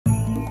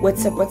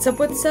What's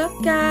up,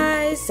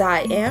 guys?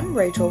 I am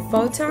Rachel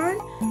Photon.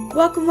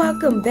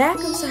 Welcome back.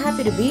 I'm so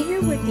happy to be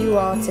here with you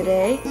all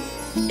today.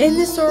 In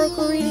this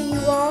oracle reading, you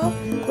all,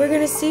 we're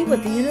going to see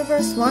what the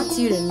universe wants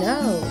you to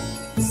know.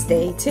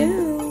 Stay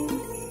tuned.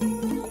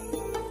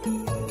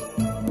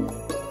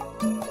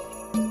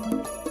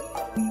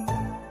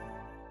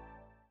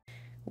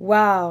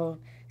 Wow.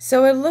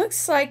 So it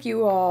looks like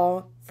you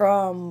all,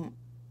 from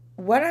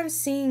what I'm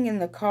seeing in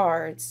the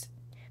cards,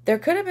 there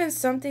could have been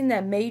something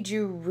that made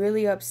you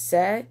really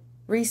upset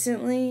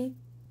recently,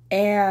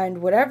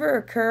 and whatever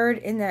occurred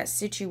in that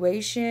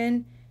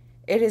situation,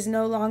 it is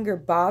no longer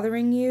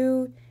bothering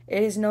you.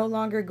 It is no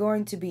longer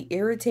going to be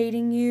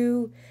irritating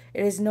you.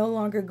 It is no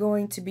longer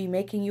going to be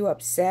making you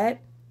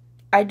upset.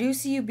 I do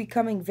see you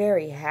becoming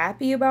very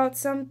happy about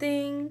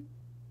something,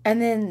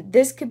 and then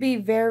this could be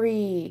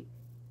very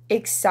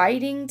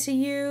exciting to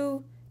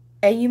you,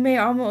 and you may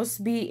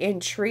almost be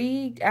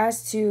intrigued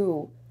as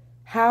to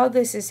how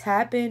this has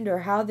happened or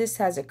how this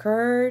has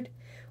occurred,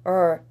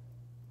 or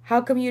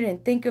how come you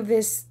didn't think of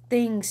this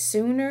thing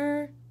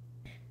sooner.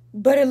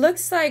 But it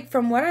looks like,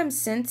 from what I'm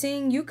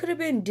sensing, you could have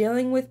been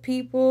dealing with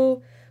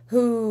people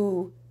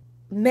who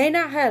may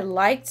not have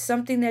liked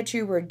something that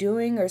you were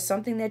doing or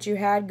something that you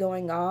had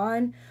going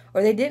on,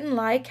 or they didn't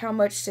like how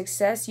much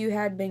success you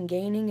had been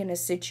gaining in a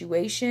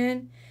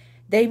situation.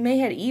 They may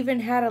have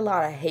even had a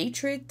lot of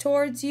hatred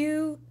towards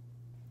you,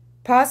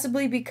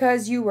 possibly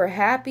because you were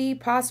happy,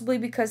 possibly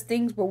because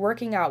things were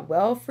working out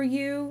well for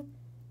you.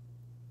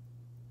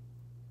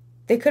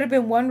 They could have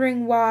been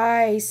wondering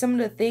why some of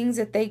the things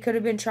that they could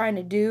have been trying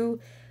to do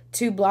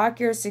to block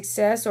your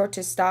success or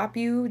to stop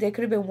you, they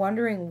could have been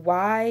wondering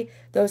why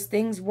those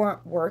things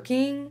weren't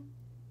working.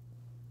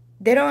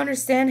 They don't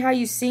understand how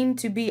you seem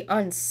to be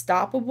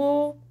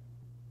unstoppable.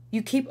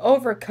 You keep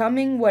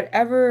overcoming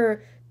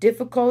whatever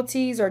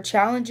difficulties or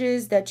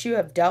challenges that you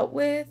have dealt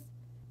with.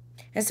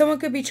 And someone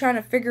could be trying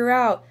to figure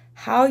out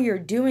how you're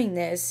doing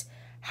this,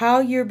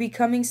 how you're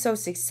becoming so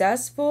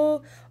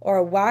successful,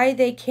 or why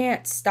they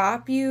can't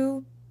stop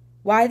you,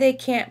 why they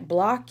can't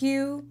block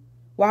you,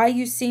 why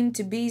you seem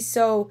to be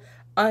so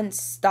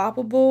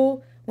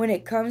unstoppable when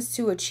it comes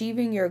to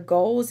achieving your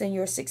goals and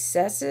your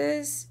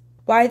successes,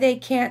 why they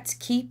can't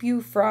keep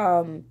you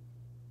from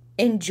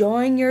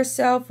enjoying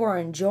yourself or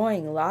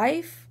enjoying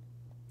life.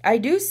 I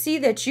do see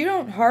that you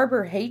don't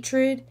harbor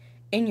hatred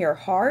in your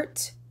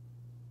heart,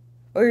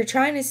 or you're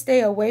trying to stay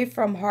away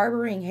from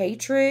harboring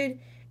hatred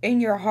in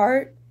your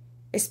heart,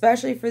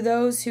 especially for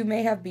those who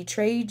may have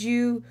betrayed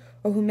you,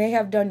 or who may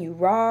have done you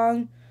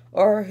wrong,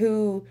 or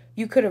who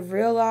you could have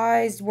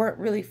realized weren't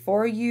really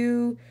for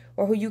you,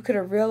 or who you could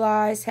have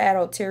realized had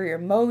ulterior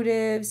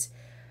motives,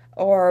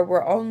 or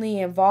were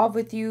only involved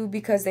with you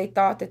because they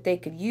thought that they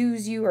could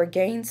use you or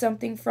gain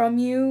something from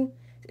you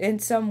in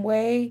some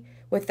way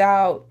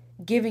without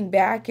giving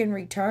back in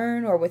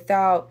return, or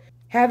without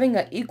having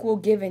an equal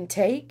give and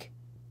take.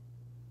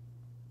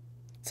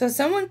 So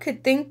someone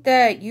could think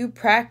that you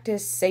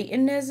practice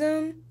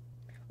Satanism,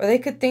 or they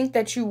could think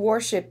that you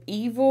worship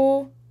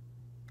evil,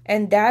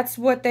 and that's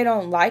what they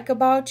don't like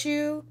about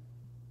you,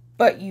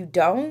 but you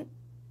don't.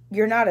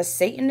 You're not a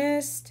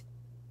Satanist.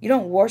 You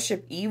don't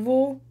worship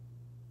evil.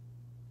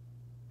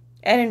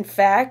 And in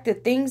fact, the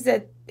things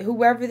that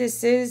whoever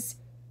this is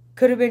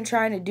could have been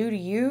trying to do to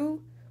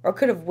you, or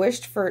could have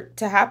wished for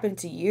to happen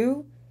to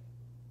you,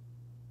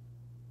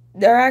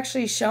 they're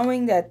actually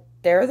showing that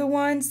they're the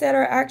ones that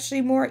are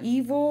actually more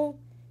evil.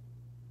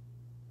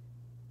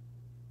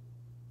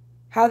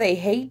 How they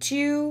hate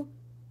you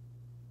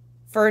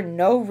for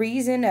no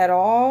reason at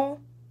all.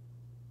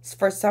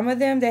 For some of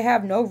them, they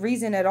have no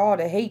reason at all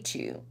to hate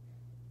you.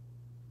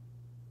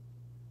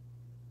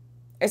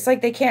 It's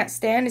like they can't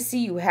stand to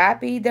see you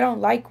happy. They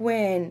don't like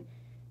when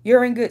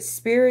you're in good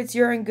spirits,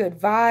 you're in good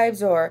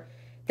vibes, or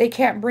they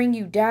can't bring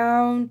you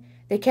down.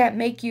 They can't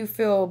make you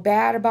feel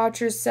bad about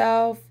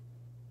yourself.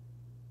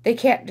 They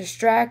can't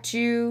distract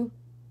you.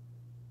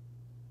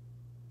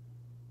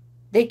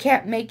 They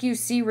can't make you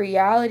see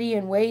reality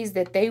in ways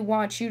that they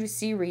want you to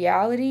see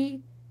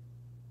reality.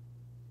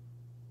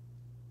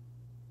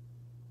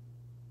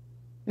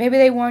 Maybe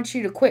they want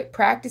you to quit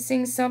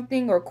practicing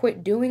something or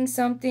quit doing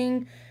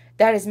something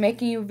that is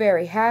making you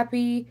very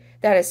happy,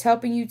 that is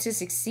helping you to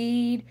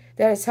succeed,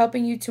 that is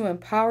helping you to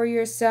empower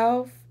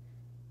yourself.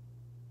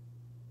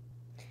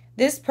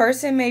 This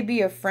person may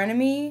be a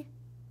frenemy.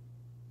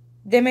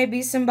 They may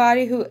be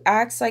somebody who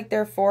acts like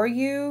they're for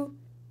you.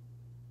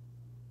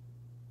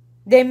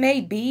 They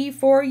may be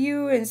for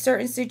you in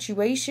certain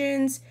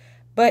situations,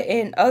 but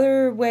in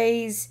other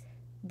ways,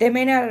 they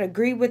may not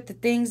agree with the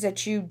things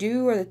that you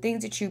do, or the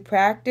things that you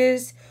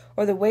practice,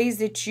 or the ways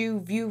that you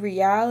view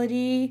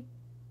reality.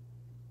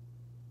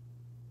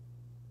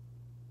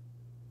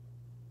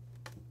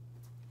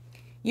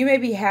 You may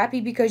be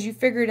happy because you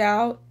figured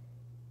out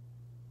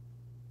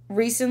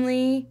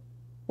recently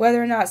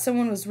whether or not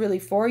someone was really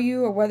for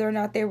you, or whether or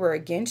not they were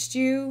against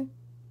you.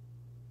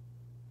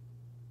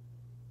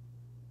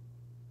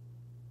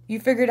 You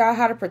figured out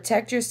how to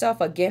protect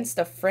yourself against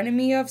a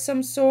frenemy of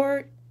some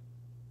sort.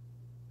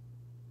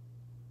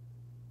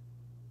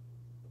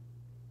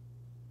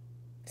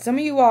 Some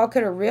of you all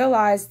could have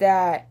realized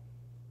that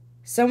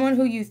someone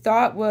who you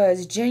thought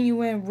was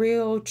genuine,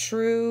 real,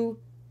 true,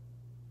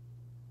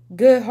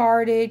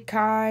 good-hearted,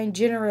 kind,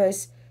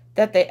 generous,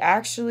 that they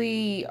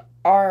actually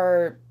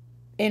are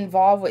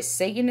involved with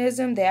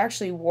Satanism. They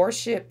actually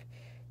worship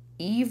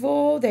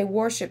evil. They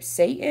worship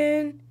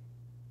Satan.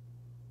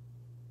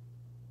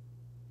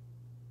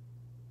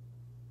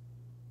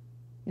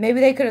 Maybe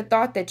they could have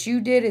thought that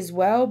you did as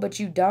well, but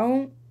you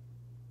don't.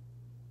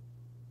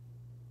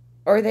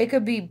 Or they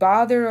could be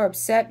bothered or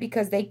upset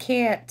because they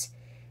can't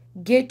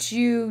get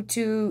you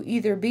to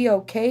either be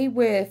okay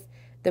with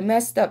the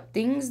messed up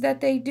things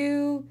that they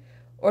do,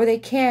 or they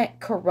can't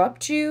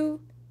corrupt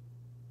you.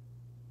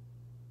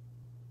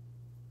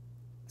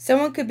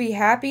 Someone could be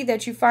happy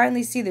that you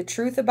finally see the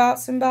truth about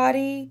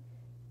somebody.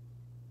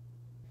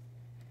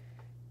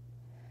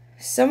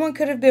 Someone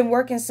could have been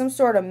working some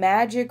sort of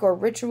magic or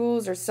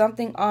rituals or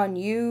something on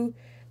you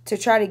to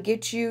try to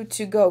get you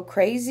to go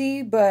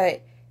crazy,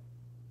 but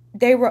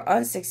they were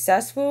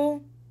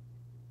unsuccessful.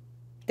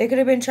 They could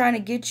have been trying to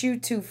get you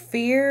to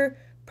fear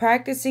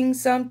practicing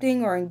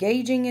something or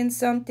engaging in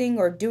something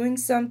or doing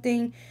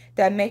something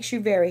that makes you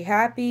very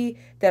happy,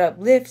 that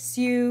uplifts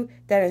you,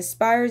 that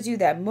inspires you,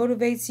 that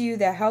motivates you,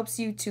 that helps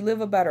you to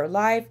live a better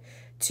life,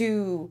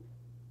 to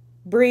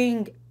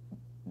bring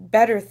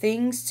better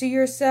things to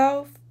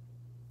yourself.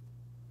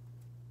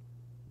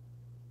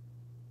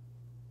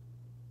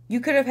 You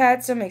could have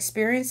had some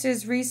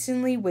experiences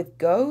recently with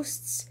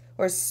ghosts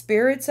or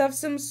spirits of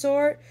some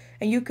sort,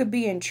 and you could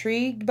be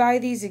intrigued by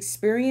these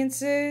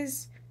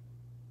experiences.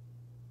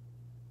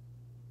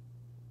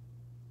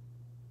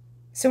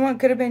 Someone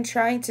could have been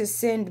trying to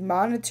send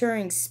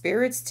monitoring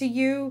spirits to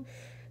you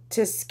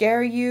to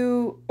scare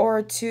you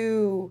or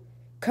to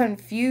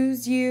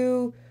confuse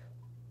you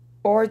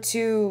or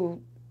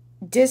to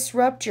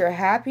disrupt your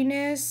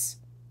happiness.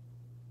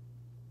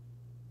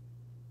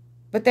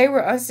 But they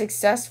were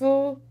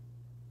unsuccessful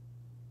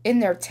in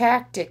their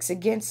tactics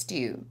against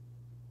you.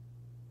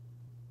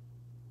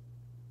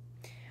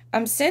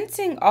 I'm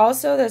sensing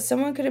also that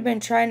someone could have been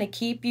trying to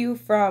keep you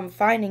from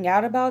finding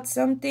out about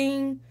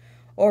something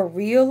or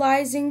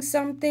realizing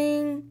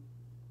something.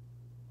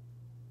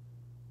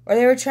 Or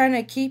they were trying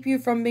to keep you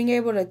from being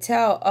able to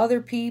tell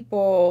other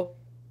people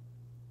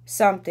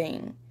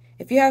something.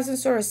 If you have some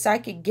sort of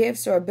psychic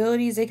gifts or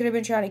abilities, they could have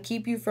been trying to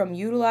keep you from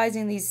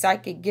utilizing these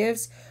psychic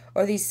gifts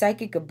or these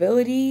psychic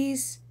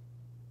abilities.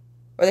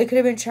 Or they could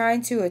have been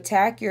trying to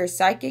attack your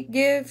psychic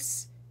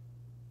gifts,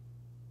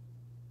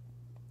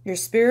 your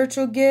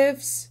spiritual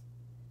gifts,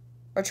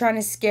 or trying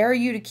to scare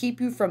you to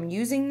keep you from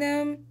using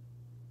them.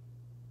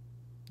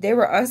 They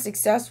were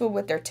unsuccessful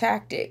with their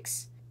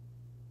tactics.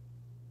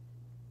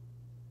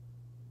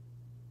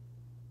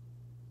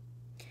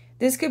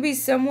 This could be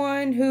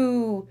someone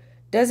who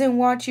doesn't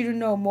want you to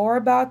know more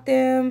about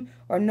them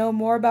or know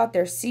more about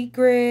their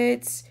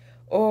secrets,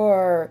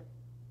 or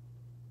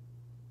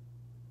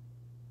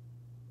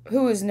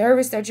who is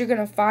nervous that you're going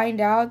to find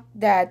out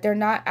that they're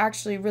not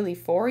actually really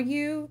for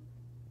you.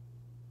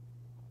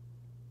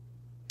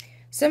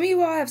 Some of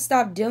you all have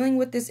stopped dealing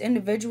with this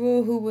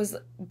individual who was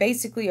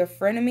basically a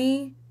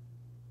frenemy.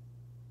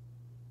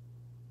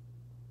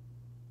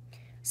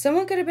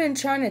 Someone could have been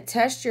trying to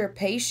test your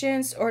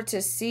patience or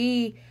to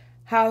see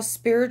how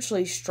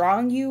spiritually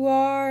strong you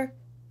are.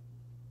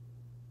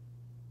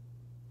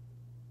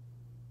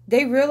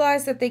 They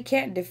realize that they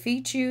can't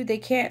defeat you, they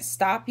can't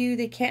stop you,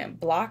 they can't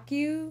block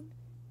you.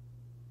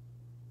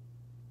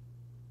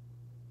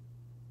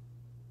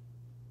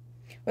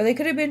 Or they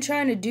could have been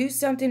trying to do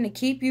something to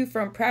keep you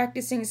from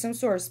practicing some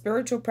sort of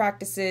spiritual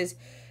practices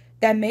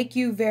that make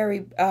you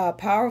very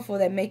powerful,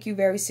 that make you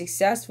very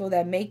successful,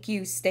 that make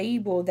you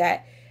stable,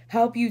 that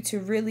help you to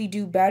really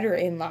do better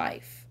in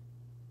life.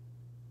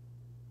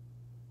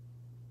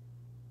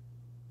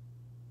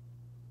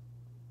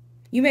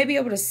 You may be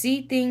able to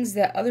see things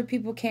that other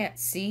people can't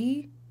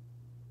see.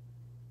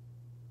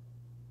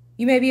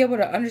 You may be able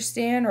to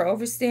understand or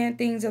overstand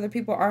things other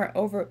people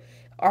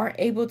aren't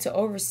able to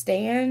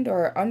overstand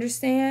or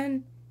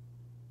understand.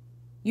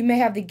 You may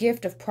have the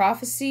gift of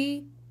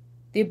prophecy,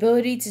 the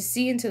ability to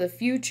see into the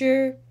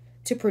future,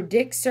 to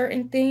predict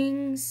certain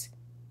things.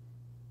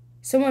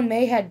 Someone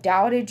may have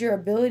doubted your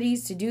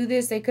abilities to do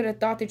this. They could have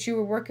thought that you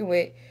were working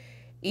with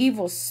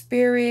evil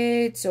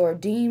spirits or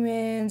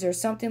demons or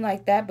something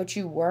like that, but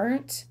you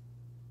weren't.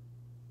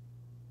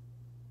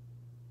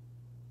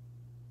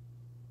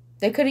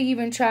 They could have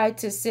even tried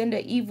to send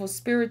an evil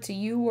spirit to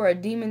you or a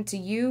demon to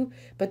you,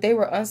 but they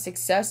were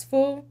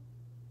unsuccessful.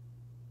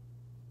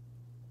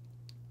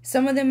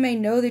 Some of them may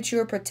know that you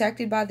are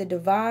protected by the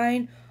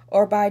divine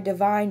or by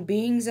divine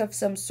beings of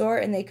some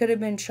sort, and they could have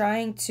been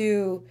trying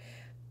to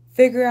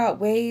figure out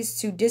ways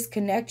to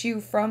disconnect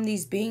you from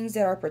these beings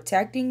that are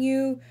protecting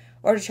you,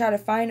 or to try to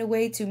find a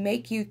way to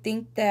make you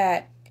think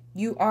that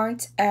you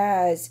aren't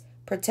as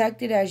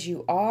protected as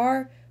you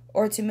are,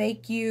 or to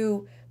make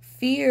you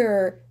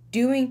fear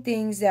doing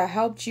things that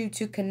helped you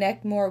to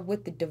connect more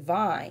with the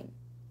divine.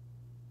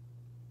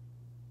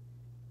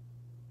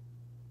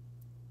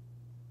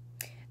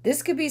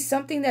 This could be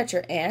something that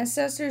your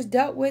ancestors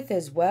dealt with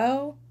as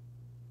well.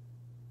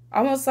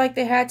 Almost like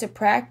they had to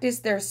practice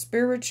their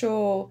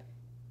spiritual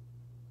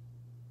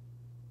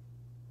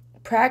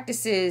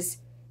practices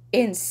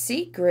in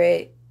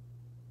secret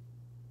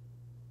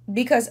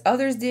because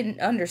others didn't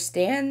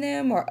understand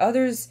them, or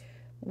others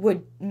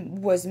were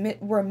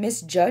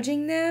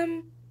misjudging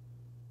them,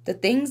 the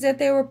things that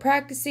they were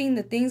practicing,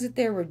 the things that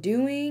they were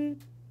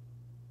doing.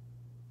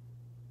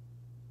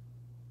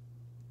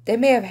 They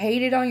may have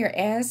hated on your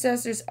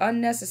ancestors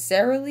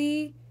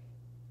unnecessarily.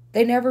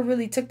 They never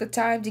really took the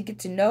time to get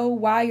to know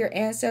why your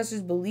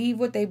ancestors believed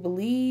what they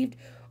believed,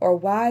 or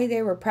why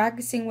they were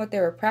practicing what they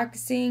were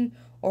practicing,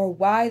 or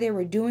why they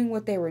were doing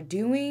what they were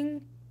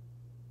doing.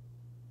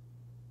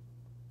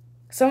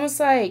 It's almost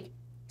like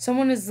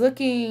someone is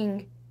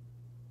looking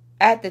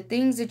at the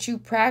things that you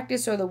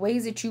practice or the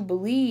ways that you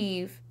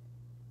believe.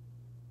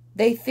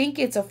 They think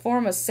it's a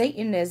form of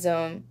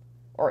Satanism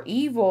or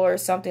evil or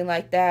something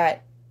like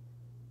that.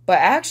 But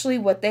actually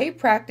what they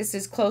practice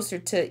is closer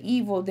to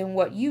evil than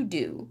what you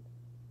do.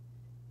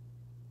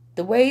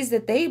 The ways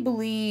that they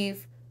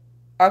believe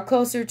are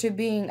closer to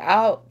being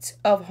out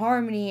of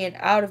harmony and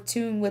out of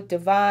tune with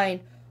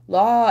divine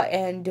law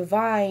and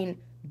divine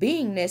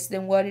beingness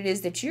than what it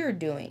is that you're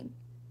doing.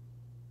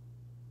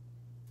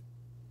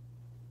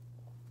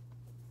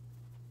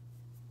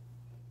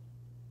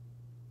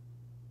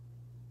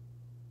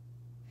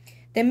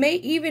 They may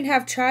even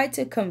have tried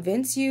to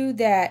convince you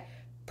that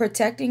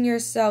protecting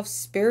yourself,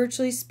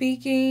 spiritually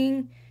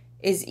speaking,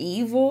 is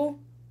evil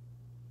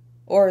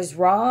or is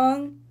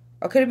wrong,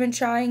 or could have been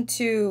trying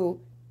to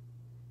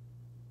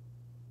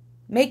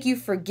make you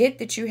forget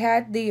that you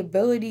had the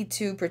ability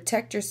to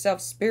protect yourself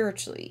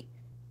spiritually,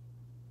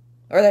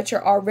 or that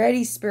you're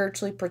already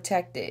spiritually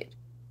protected.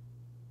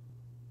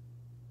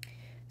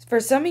 For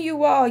some of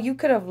you all, you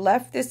could have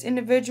left this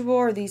individual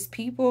or these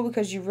people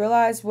because you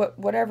realized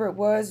whatever it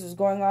was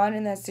going on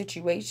in that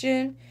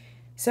situation.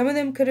 Some of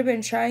them could have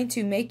been trying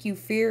to make you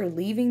fear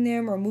leaving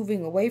them or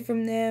moving away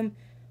from them,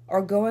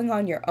 or going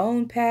on your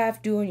own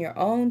path, doing your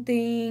own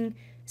thing,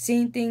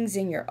 seeing things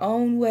in your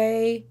own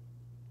way.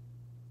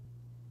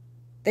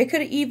 They could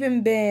have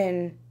even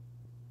been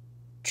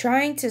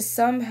trying to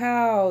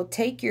somehow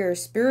take your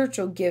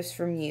spiritual gifts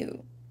from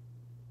you.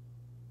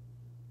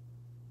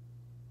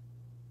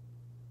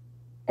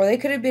 Or they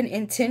could have been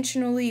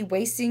intentionally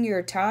wasting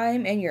your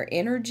time and your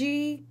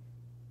energy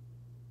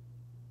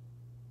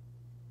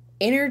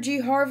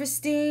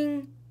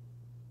harvesting.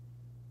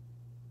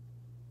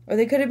 Or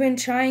they could have been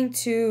trying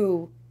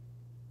to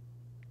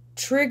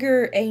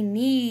trigger a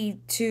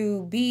need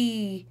to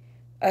be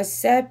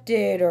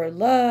accepted or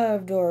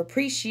loved or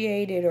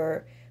appreciated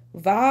or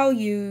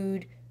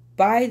valued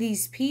by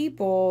these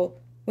people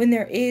when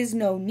there is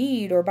no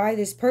need, or by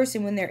this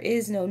person when there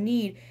is no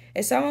need.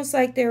 It's almost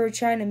like they were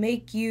trying to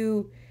make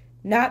you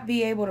not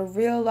be able to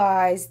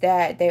realize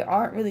that they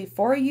aren't really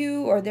for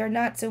you, or they're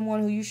not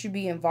someone who you should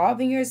be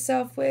involving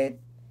yourself with,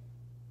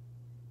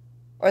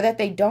 or that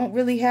they don't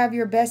really have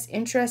your best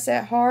interests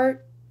at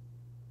heart.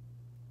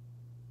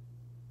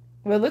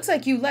 Well, it looks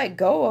like you let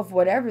go of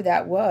whatever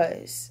that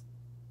was.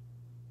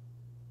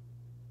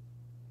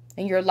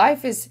 And your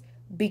life is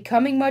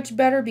becoming much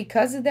better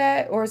because of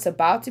that, or it's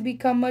about to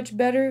become much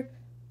better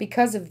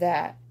because of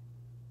that.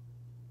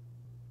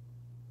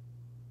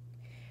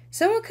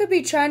 Someone could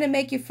be trying to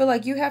make you feel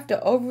like you have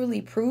to overly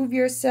prove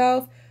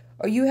yourself,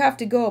 or you have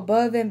to go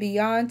above and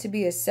beyond to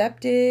be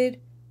accepted.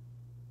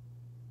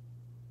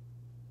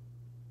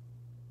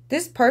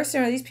 This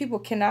person or these people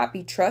cannot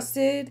be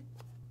trusted.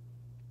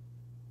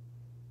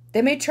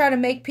 They may try to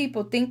make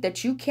people think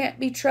that you can't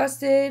be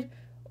trusted,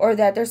 or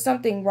that there's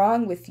something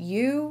wrong with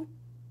you,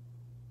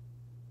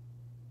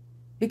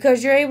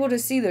 because you're able to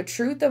see the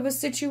truth of a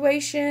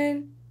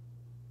situation,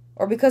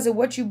 or because of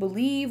what you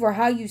believe or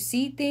how you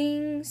see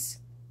things.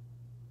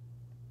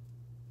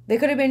 They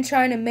could have been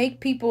trying to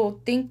make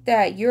people think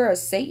that you're a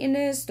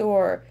Satanist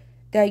or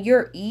that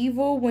you're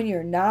evil when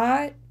you're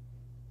not.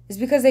 It's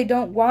because they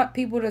don't want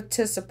people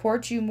to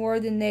support you more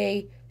than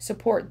they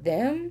support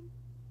them.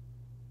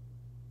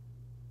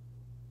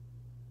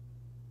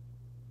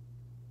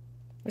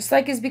 It's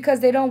like it's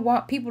because they don't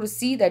want people to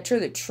see that you're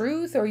the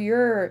truth or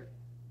you're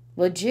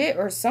legit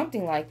or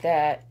something like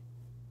that.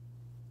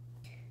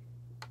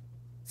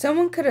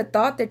 Someone could have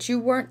thought that you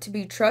weren't to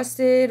be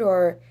trusted,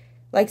 or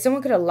like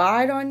someone could have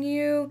lied on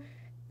you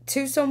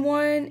to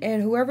someone,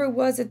 and whoever it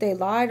was that they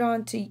lied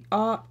on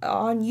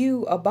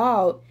you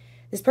about,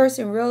 this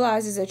person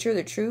realizes that you're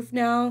the truth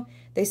now.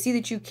 They see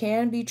that you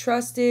can be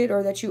trusted,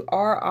 or that you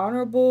are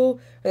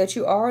honorable, or that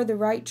you are the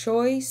right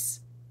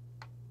choice.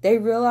 They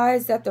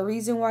realize that the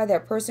reason why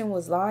that person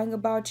was lying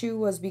about you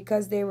was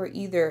because they were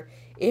either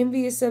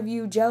envious of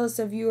you, jealous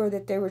of you, or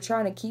that they were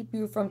trying to keep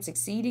you from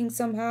succeeding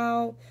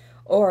somehow.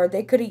 Or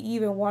they could have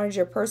even wanted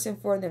your person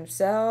for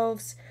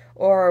themselves,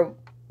 or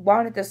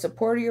wanted the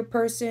support of your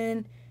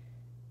person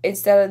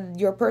instead of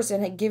your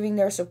person giving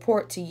their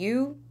support to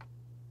you.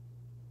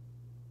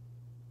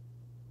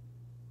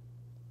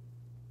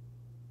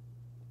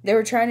 They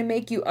were trying to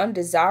make you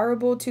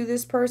undesirable to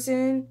this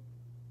person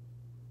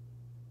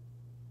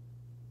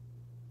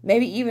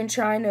Maybe even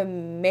trying to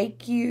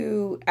make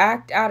you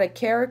act out of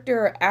character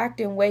or act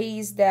in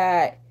ways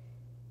that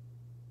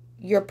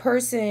your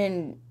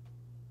person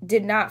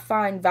did not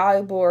find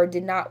valuable or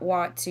did not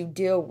want to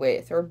deal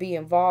with or be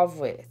involved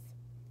with.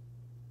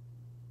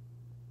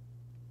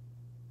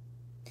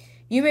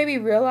 You may be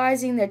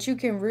realizing that you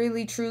can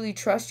really truly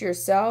trust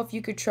yourself.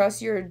 You could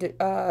trust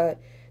the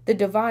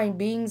divine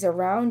beings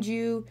around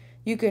you.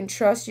 You can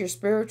trust your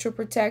spiritual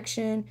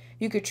protection.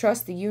 You could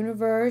trust the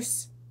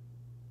universe.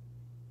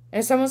 And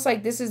it's almost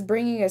like this is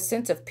bringing a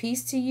sense of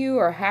peace to you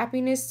or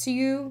happiness to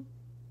you.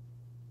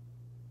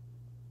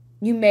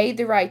 You made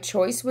the right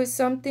choice with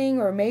something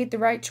or made the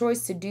right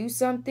choice to do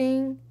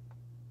something.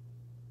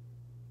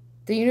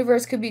 The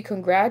universe could be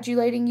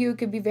congratulating you. It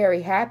could be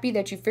very happy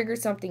that you figured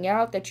something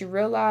out, that you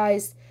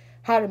realized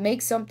how to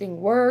make something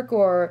work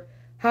or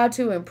how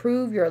to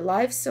improve your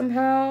life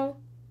somehow.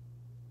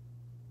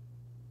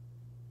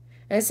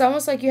 And it's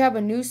almost like you have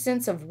a new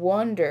sense of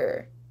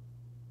wonder,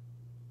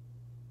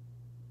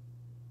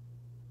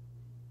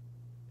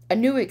 a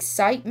new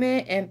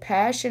excitement and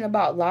passion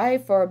about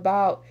life or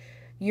about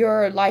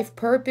your life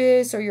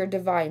purpose or your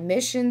divine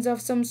missions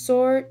of some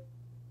sort.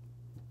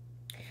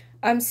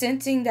 I'm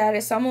sensing that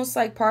it's almost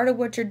like part of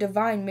what your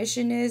divine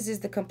mission is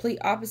the complete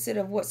opposite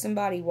of what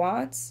somebody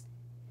wants.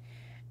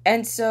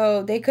 And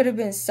so they could have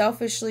been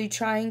selfishly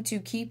trying to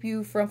keep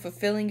you from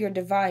fulfilling your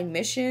divine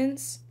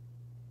missions.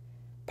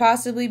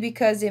 Possibly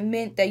because it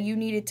meant that you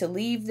needed to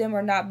leave them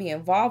or not be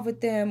involved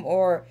with them,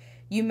 or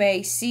you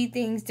may see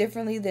things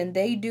differently than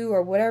they do,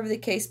 or whatever the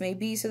case may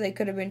be. So they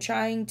could have been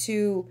trying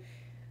to,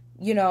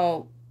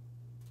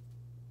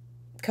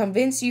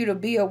 convince you to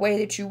be a way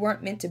that you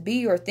weren't meant to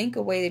be or think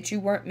a way that you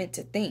weren't meant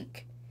to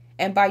think.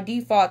 And by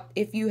default,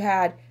 if you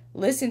had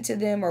listened to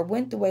them or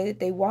went the way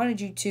that they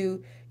wanted you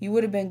to, you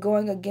would have been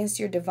going against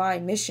your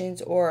divine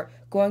missions or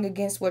going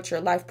against what your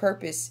life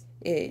purpose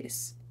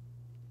is.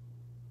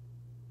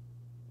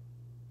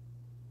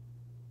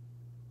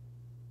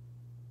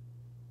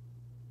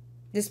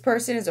 This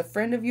person is a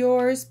friend of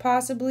yours,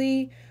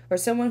 possibly, or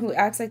someone who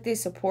acts like they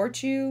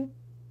support you.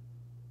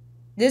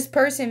 This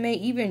person may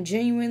even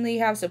genuinely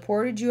have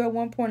supported you at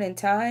one point in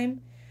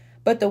time,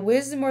 but the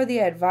wisdom or the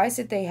advice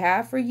that they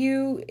have for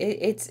you,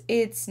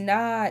 it's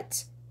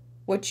not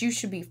what you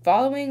should be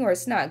following, or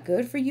it's not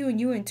good for you, and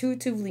you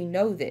intuitively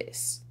know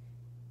this.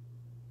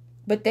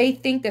 But they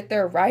think that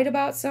they're right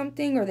about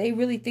something, or they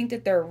really think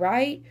that they're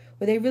right,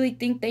 or they really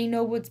think they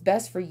know what's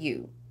best for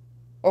you,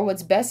 or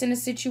what's best in a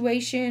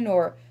situation,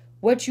 or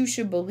what you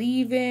should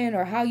believe in,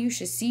 or how you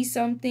should see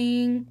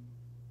something,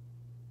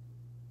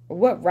 or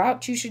what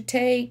route you should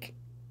take.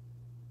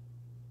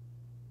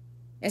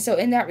 And so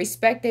in that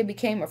respect, they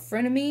became a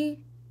frenemy.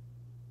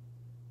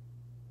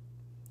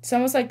 It's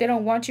almost like they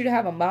don't want you to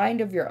have a mind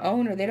of your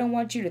own, or they don't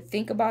want you to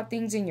think about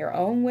things in your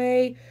own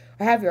way,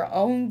 or have your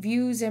own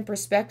views and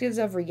perspectives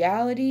of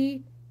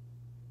reality.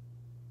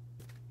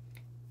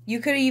 You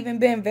could have even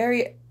been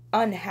very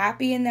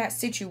unhappy in that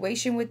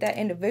situation with that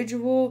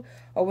individual,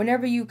 or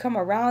whenever you come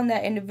around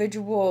that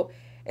individual,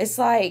 it's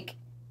like,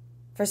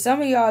 for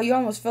some of y'all, you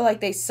almost feel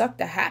like they suck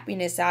the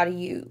happiness out of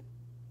you.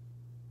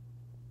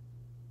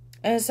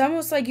 And it's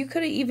almost like you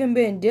could have even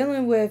been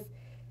dealing with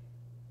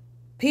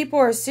people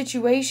or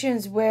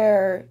situations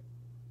where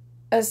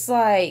it's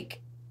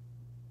like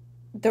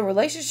the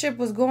relationship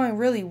was going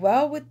really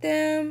well with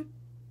them,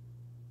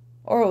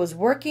 or it was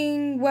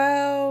working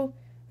well,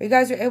 or you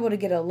guys were able to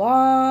get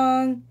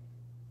along,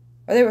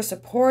 or they were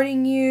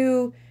supporting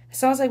you. It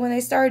sounds like when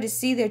they started to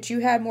see that you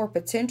had more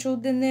potential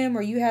than them,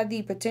 or you had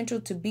the potential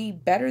to be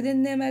better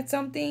than them at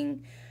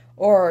something,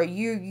 or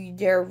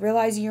they're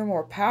realizing you're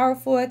more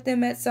powerful at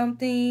them at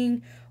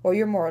something, or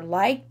you're more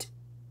liked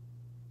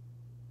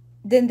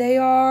than they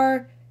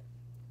are,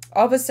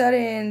 all of a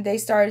sudden they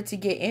started to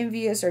get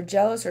envious or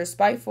jealous or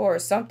spiteful or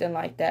something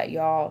like that,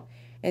 y'all.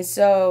 And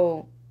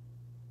so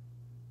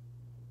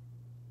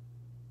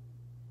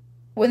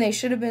when they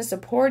should have been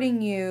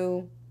supporting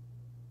you,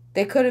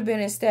 they could have been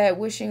instead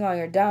wishing on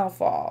your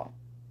downfall,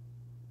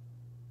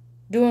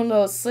 doing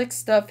little slick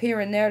stuff here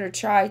and there to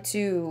try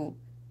to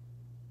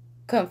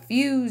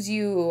confuse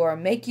you or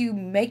make you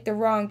make the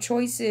wrong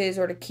choices,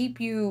 or to keep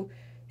you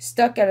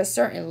stuck at a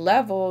certain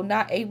level,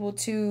 not able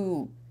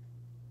to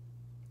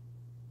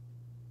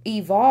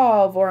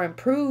evolve or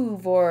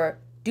improve or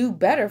do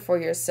better for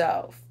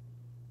yourself.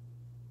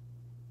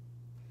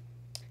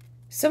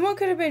 Someone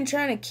could have been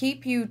trying to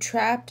keep you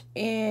trapped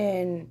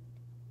in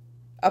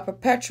a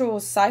perpetual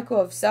cycle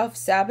of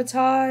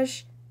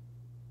self-sabotage.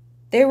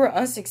 They were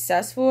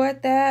unsuccessful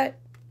at that.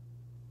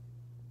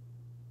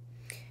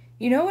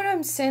 You know what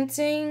I'm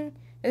sensing?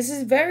 This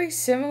is very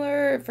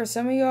similar for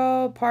some of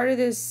y'all. Part of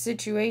this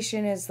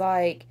situation is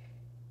like,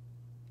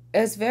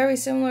 it's very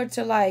similar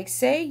to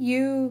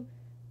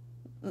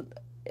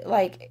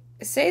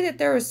say that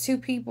there was two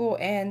people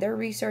and they're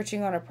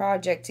researching on a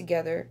project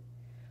together,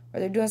 or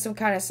they're doing some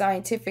kind of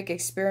scientific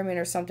experiment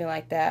or something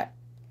like that.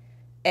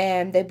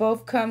 And they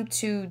both come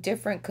to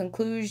different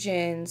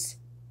conclusions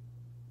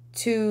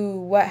to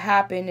what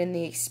happened in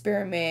the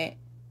experiment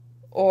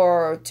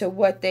or to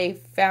what they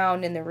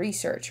found in the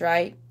research,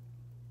 right?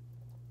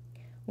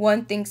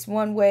 One thinks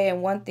one way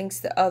and one thinks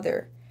the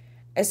other.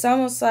 It's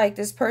almost like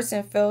this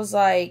person feels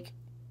like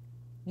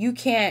you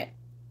can't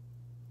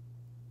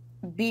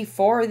be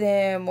for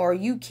them, or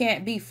you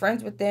can't be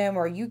friends with them,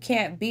 or you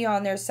can't be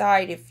on their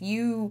side if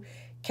you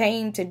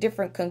came to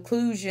different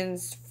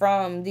conclusions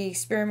from the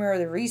experiment or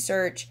the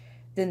research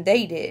than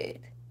they did.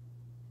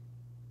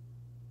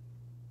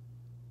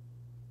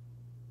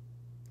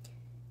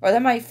 Or they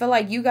might feel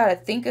like you got to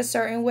think a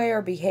certain way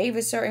or behave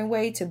a certain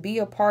way to be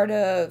a part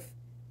of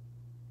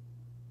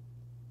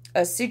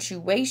a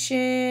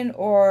situation,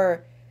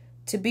 or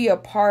to be a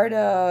part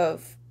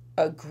of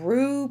a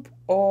group,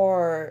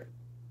 or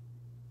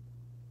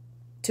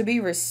to be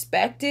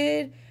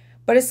respected.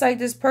 But it's like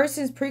this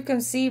person's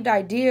preconceived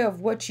idea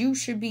of what you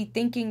should be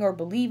thinking or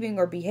believing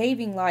or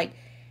behaving like,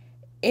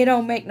 it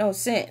don't make no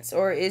sense,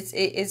 or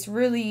it's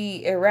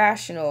really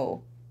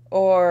irrational,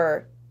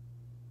 or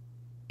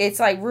it's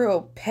like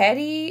real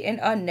petty and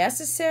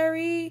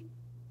unnecessary.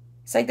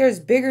 It's like there's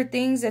bigger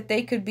things that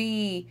they could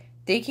be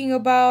thinking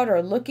about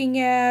or looking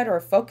at or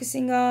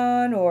focusing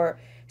on or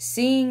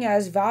seeing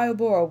as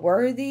valuable or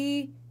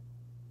worthy.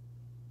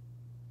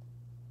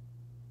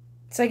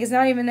 It's like it's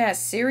not even that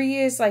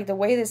serious. Like the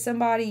way that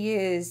somebody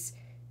is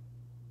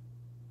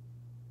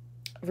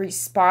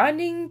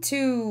responding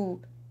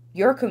to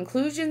your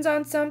conclusions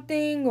on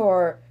something,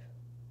 or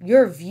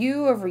your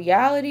view of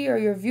reality, or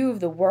your view of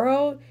the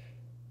world,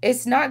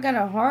 it's not going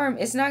to harm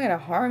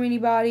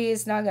anybody.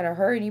 It's not going to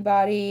hurt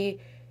anybody.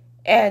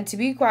 And to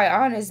be quite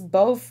honest,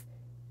 both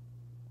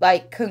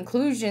like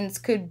conclusions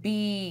could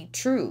be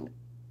true.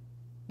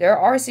 There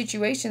are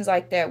situations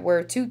like that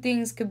where two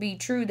things could be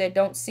true that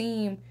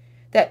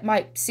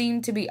might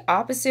seem to be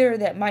opposite, or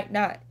that might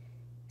not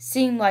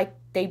seem like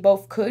they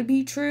both could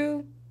be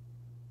true.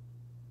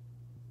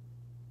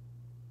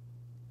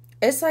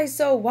 It's like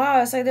so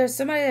wild. It's like there's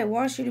somebody that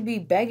wants you to be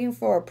begging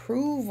for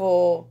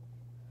approval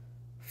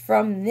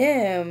from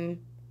them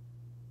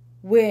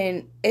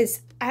when it's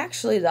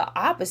actually the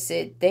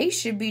opposite. They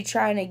should be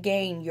trying to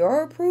gain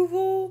your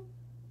approval.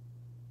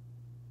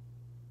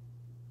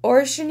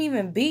 Or it shouldn't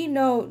even be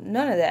none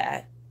of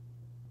that.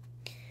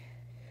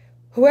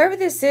 Whoever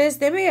this is,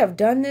 they may have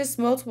done this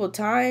multiple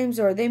times,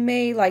 or they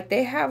may, like,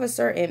 they have a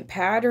certain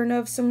pattern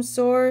of some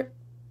sort.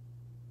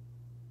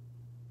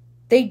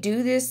 They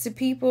do this to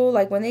people,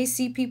 like when they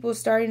see people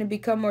starting to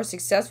become more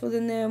successful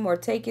than them, or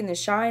taking the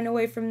shine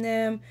away from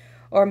them,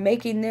 or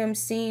making them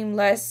seem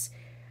less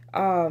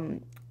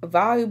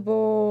valuable,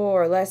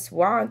 or less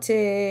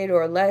wanted,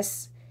 or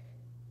less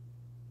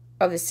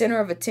of the center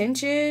of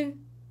attention.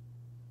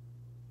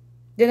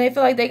 Then they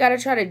feel like they got to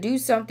try to do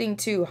something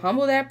to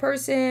humble that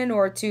person,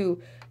 or to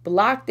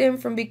block them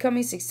from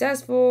becoming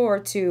successful, or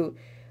to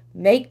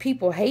make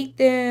people hate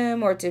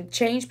them, or to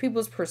change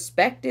people's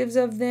perspectives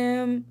of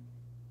them.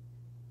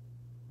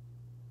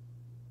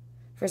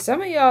 For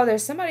some of y'all,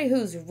 there's somebody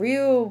who's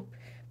real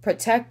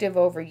protective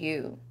over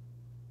you.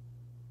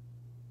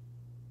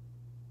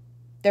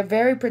 They're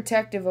very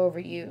protective over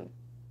you.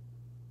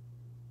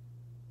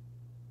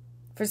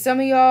 For some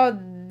of y'all,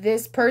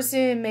 this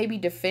person may be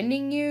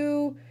defending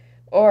you,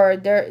 or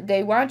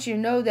they want you to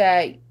know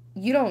that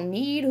you don't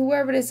need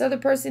whoever this other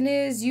person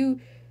is.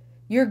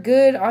 You're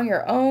good on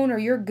your own, or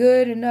you're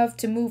good enough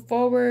to move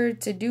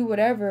forward, to do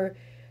whatever.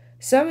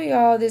 Some of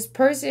y'all, this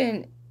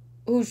person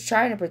who's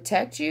trying to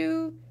protect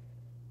you,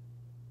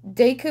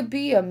 they could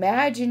be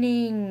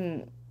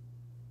imagining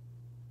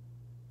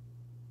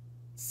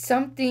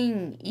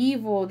something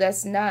evil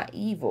that's not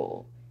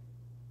evil.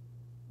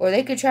 Or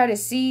they could try to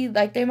see,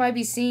 like they might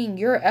be seeing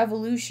your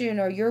evolution,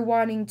 or you're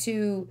wanting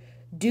to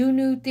do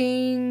new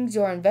things,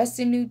 or invest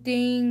in new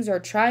things, or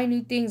try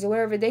new things, or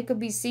whatever. They could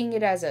be seeing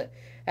it as a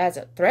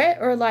threat,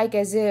 or like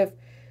as if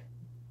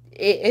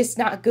it's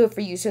not good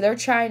for you. So they're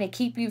trying to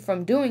keep you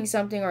from doing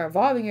something, or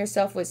involving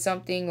yourself with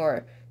something,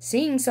 or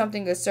seeing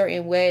something a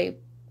certain way.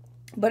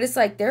 But it's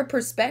like their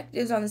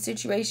perspectives on the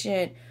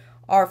situation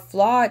are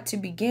flawed to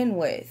begin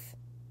with.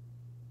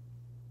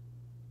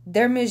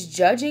 They're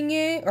misjudging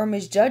it, or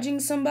misjudging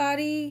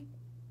somebody.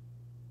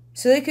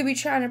 So they could be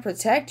trying to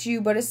protect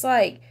you, but it's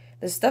like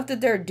the stuff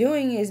that they're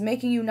doing is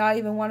making you not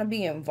even want to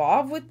be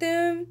involved with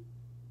them.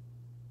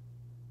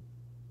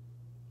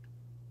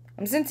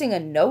 I'm sensing a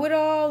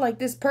know-it-all. Like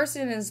this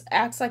person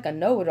acts like a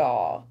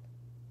know-it-all.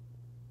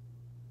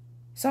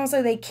 It's almost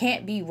like they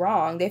can't be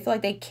wrong. They feel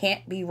like they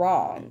can't be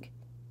wrong.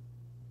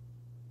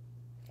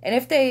 And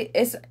if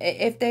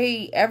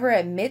they ever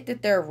admit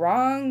that they're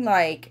wrong,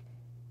 like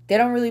they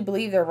don't really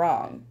believe they're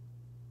wrong.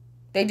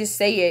 They just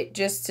say it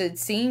just to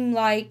seem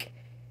like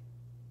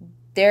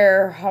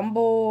they're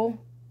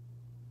humble.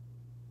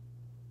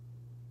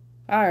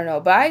 I don't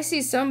know. But I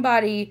see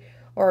somebody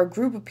or a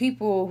group of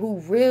people who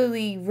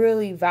really,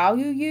 really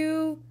value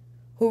you,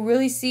 who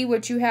really see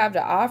what you have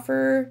to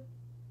offer,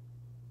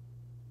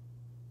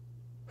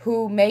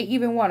 who may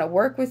even want to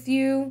work with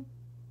you.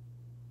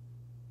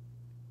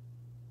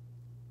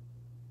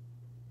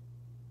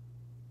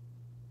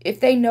 If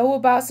they know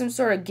about some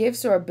sort of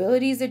gifts or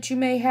abilities that you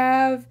may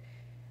have,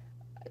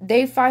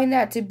 they find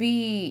that to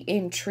be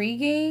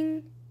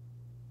intriguing.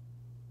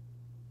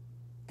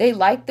 They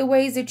like the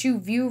ways that you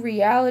view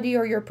reality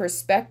or your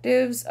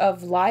perspectives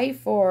of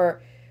life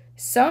or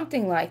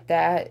something like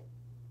that.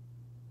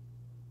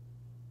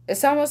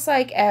 It's almost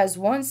like as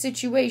one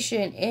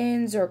situation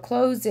ends or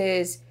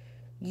closes,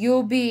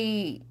 you'll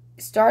be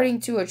starting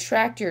to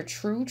attract your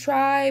true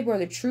tribe or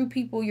the true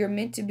people you're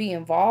meant to be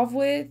involved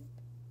with.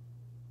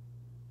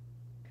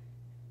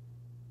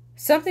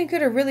 Something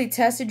could have really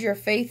tested your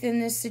faith in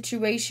this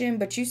situation,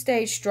 but you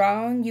stayed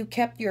strong. You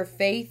kept your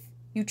faith.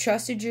 You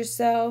trusted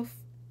yourself.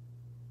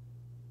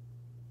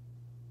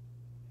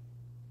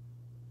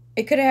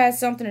 It could have had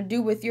something to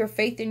do with your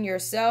faith in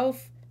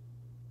yourself,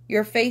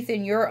 your faith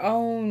in your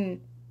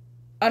own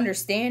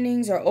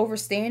understandings or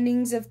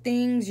overstandings of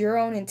things, your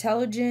own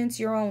intelligence,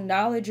 your own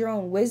knowledge, your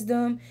own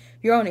wisdom,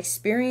 your own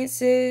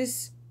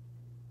experiences,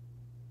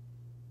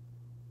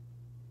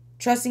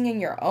 trusting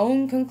in your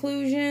own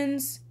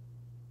conclusions.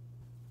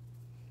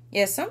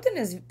 Yeah,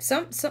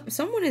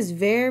 someone is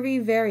very,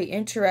 very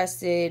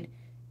interested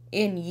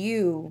in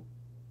you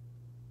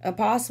and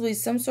possibly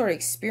some sort of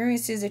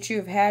experiences that you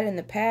have had in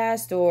the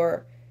past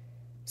or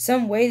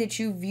some way that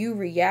you view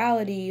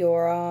reality,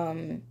 or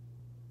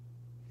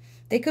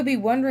they could be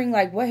wondering,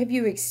 like, what have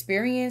you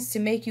experienced to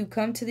make you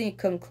come to the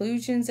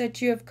conclusions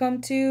that you have come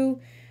to?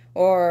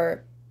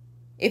 Or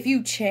if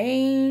you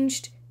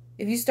changed,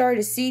 if you started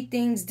to see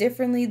things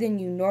differently than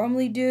you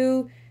normally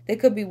do, they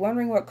could be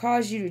wondering what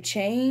caused you to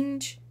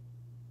change.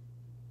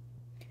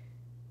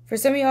 For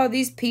some of y'all,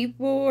 these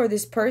people or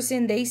this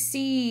person, they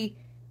see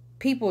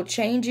people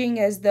changing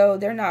as though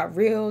they're not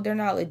real, they're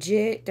not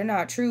legit, they're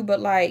not true. But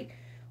like,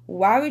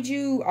 why would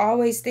you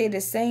always stay the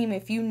same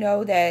if you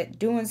know that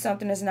doing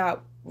something is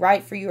not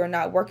right for you or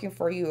not working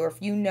for you, or if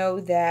you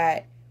know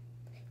that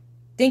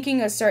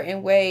thinking a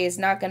certain way is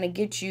not going to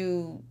get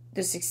you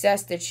the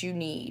success that you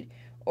need,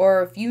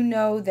 or if you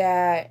know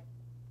that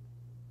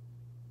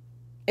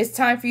it's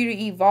time for you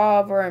to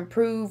evolve or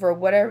improve or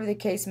whatever the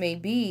case may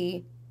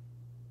be,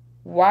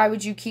 why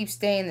would you keep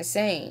staying the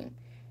same?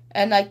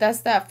 And like,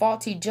 that's that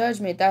faulty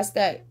judgment. That's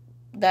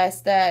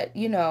that,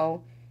 you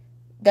know,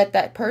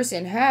 that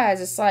person has.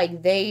 It's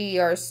like they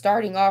are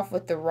starting off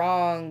with the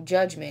wrong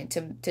judgment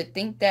to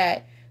think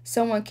that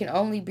someone can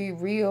only be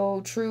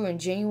real, true,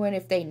 and genuine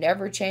if they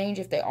never change,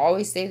 if they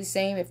always stay the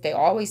same, if they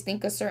always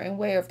think a certain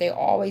way, or if they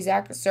always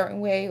act a certain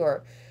way,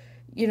 or,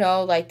 you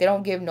know, like they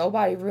don't give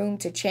nobody room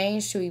to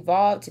change, to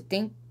evolve, to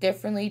think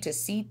differently, to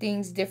see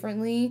things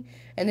differently.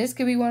 And this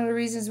could be one of the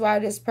reasons why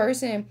this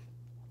person,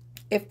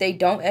 if they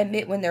don't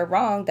admit when they're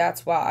wrong,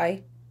 that's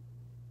why.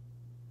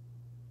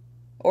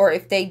 Or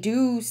if they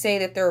do say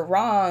that they're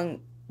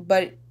wrong,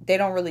 but they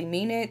don't really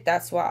mean it,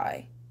 that's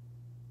why.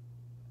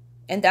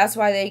 And that's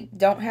why they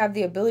don't have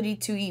the ability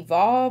to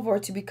evolve or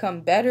to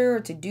become better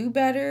or to do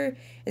better,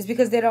 is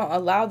because they don't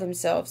allow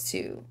themselves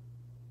to.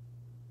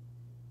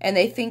 And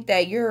they think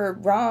that you're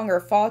wrong or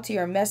faulty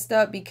or messed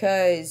up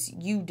because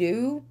you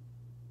do.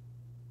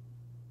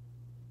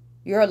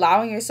 You're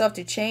allowing yourself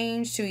to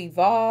change, to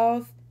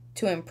evolve,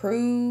 to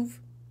improve.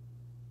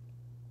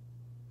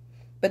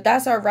 But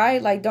that's all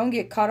right. Like, don't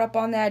get caught up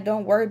on that.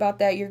 Don't worry about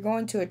that. You're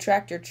going to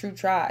attract your true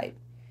tribe.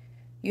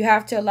 You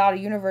have to allow the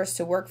universe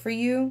to work for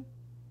you.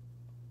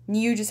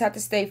 You just have to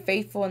stay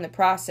faithful in the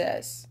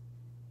process.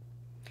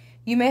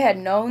 You may have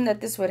known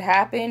that this would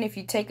happen if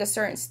you take a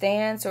certain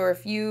stance, or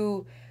if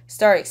you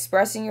start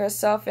expressing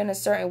yourself in a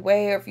certain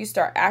way, or if you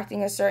start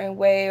acting a certain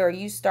way, or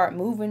you start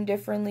moving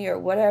differently, or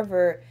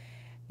whatever.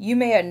 You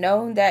may have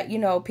known that, you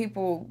know,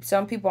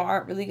 some people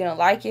aren't really going to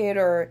like it,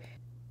 or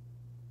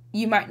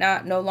you might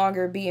not no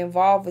longer be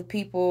involved with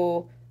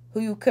people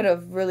who you could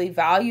have really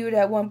valued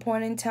at one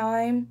point in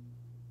time.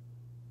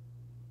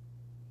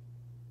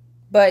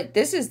 But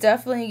this is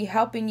definitely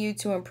helping you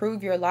to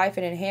improve your life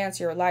and enhance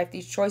your life,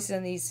 these choices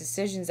and these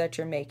decisions that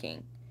you're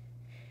making.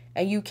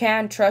 And you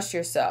can trust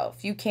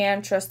yourself. You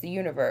can trust the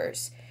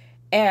universe.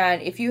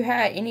 And if you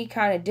had any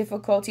kind of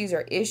difficulties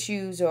or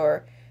issues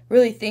or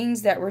really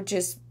things that were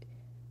just,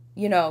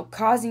 you know,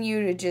 causing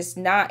you to just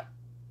not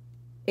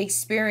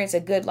experience a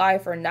good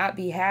life, or not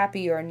be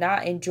happy, or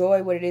not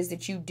enjoy what it is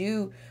that you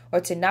do,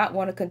 or to not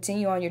want to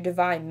continue on your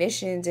divine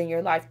missions and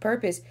your life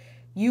purpose,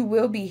 you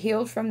will be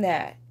healed from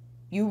that.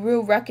 You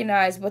will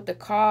recognize what the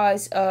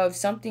cause of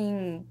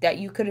something that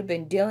you could have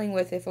been dealing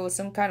with, if it was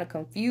some kind of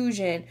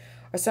confusion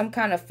or some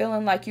kind of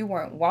feeling like you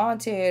weren't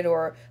wanted,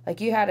 or like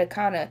you had to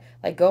kind of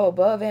like go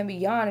above and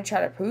beyond and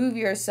try to prove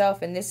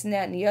yourself and this and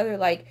that and the other.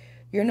 Like,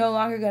 you're no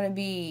longer going to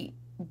be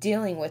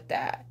dealing with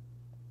that.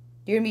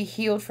 You're going to be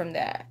healed from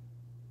that.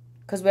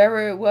 Because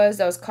whatever it was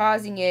that was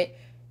causing it,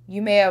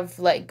 you may have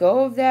let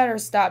go of that, or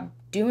stopped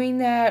doing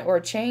that, or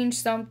changed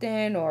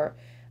something, or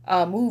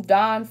moved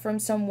on from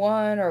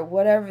someone, or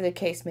whatever the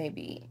case may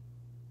be.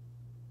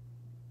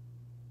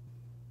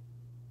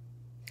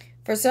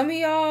 For some of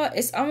y'all,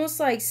 it's almost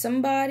like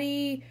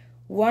somebody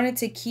wanted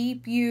to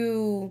keep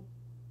you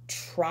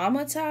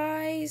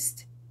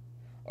traumatized,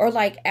 or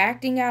like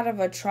acting out of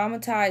a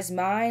traumatized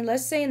mind.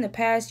 Let's say in the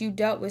past you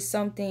dealt with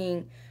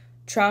something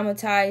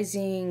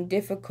traumatizing,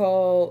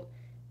 difficult,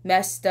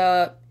 messed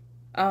up.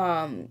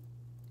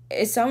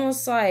 It's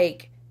almost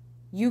like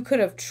you could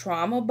have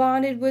trauma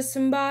bonded with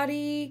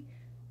somebody,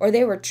 or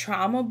they were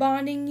trauma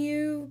bonding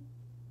you,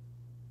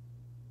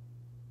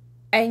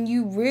 and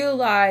you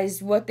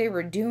realized what they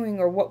were doing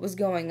or what was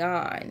going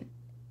on.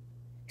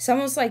 It's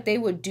almost like they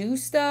would do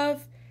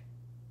stuff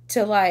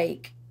to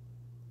like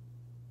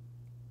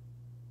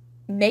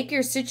make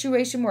your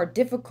situation more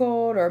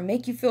difficult, or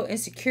make you feel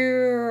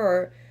insecure,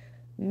 or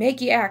make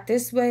you act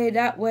this way,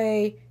 that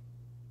way.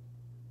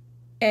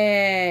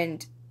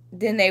 And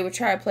then they would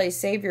try to play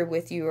savior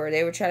with you, or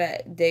they would try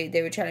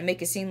to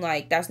make it seem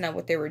like that's not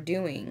what they were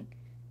doing.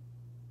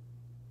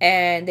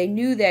 And they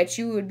knew that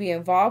you would be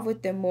involved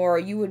with them more, or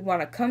you would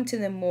want to come to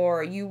them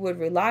more, or you would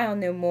rely on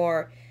them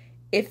more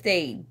if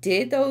they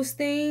did those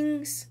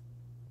things.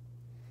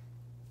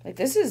 Like,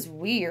 this is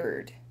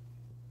weird.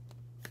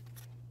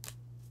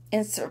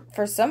 And so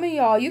for some of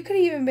y'all, you could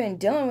have even been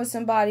dealing with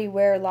somebody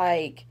where,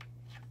 like,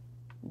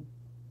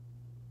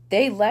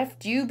 they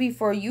left you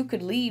before you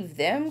could leave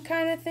them,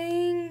 kind of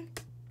thing.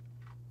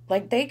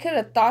 Like, they could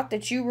have thought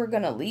that you were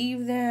going to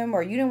leave them,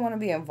 or you didn't want to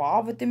be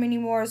involved with them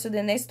anymore. So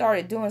then they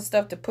started doing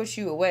stuff to push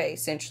you away,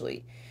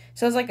 essentially.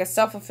 So it's like a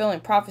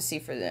self-fulfilling prophecy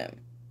for them.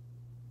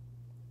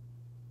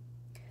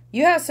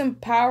 You have some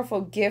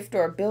powerful gift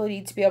or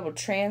ability to be able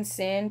to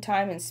transcend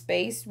time and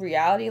space,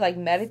 reality, like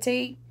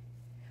meditate,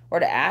 or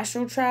to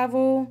astral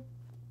travel.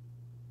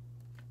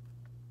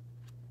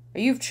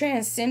 Or you've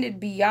transcended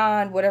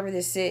beyond whatever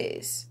this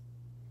is.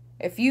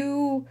 If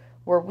you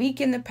were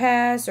weak in the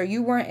past, or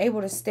you weren't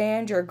able to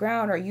stand your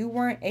ground, or you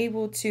weren't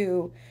able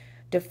to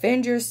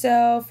defend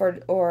yourself,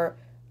 or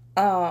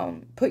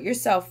put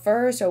yourself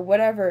first, or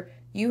whatever,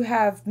 you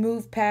have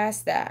moved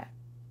past that.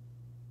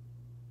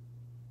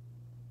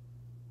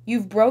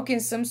 You've broken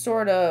some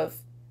sort of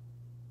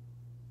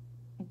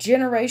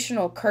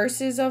generational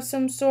curses of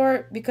some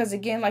sort, because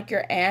again, like,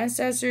 your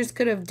ancestors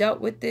could have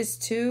dealt with this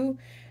too.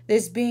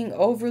 This being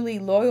overly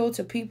loyal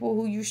to people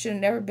who you should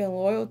have never been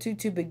loyal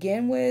to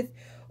begin with,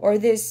 or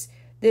this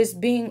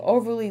being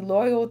overly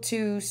loyal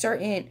to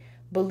certain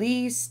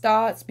beliefs,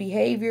 thoughts,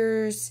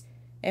 behaviors,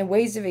 and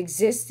ways of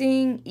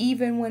existing,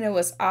 even when it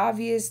was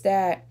obvious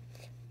that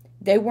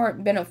they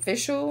weren't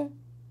beneficial.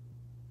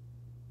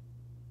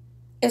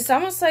 It's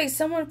almost like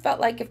someone felt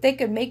like if they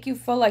could make you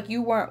feel like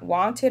you weren't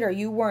wanted or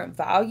you weren't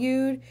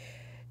valued,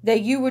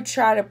 that you would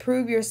try to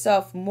prove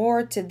yourself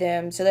more to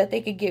them so that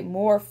they could get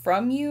more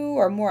from you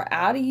or more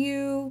out of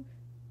you.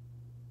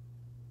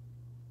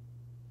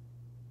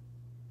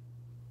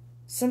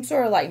 Some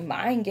sort of like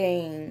mind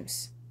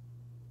games.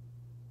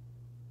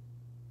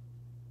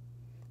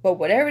 But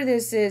whatever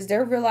this is,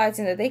 they're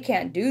realizing that they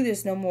can't do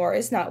this no more.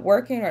 It's not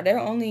working, or they're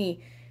only,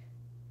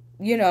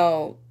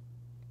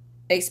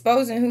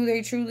 exposing who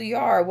they truly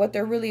are, what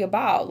they're really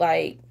about.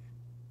 Like,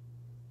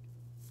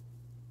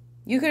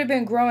 you could have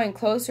been growing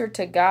closer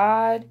to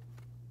God,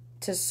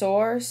 to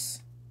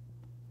Source,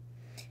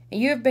 and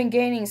you have been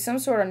gaining some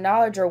sort of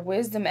knowledge or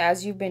wisdom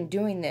as you've been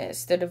doing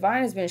this. The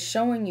divine has been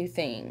showing you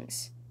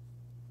things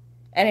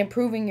and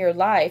improving your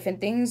life, and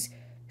things,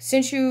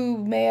 since you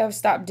may have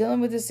stopped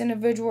dealing with this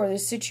individual or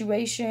this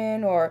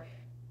situation, or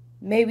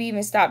maybe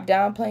even stop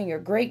downplaying your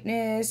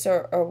greatness,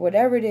 or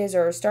whatever it is,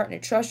 or starting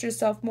to trust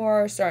yourself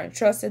more, or starting to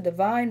trust the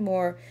divine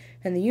more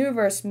and the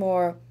universe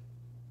more.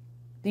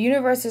 The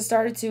universe has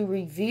started to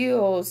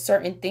reveal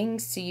certain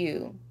things to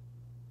you.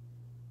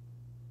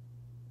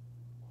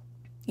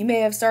 You may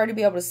have started to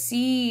be able to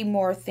see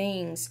more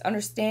things,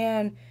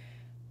 understand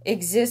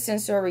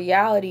existence or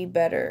reality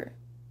better,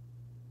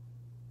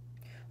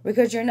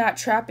 because you're not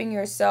trapping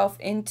yourself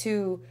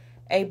into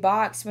a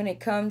box when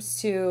it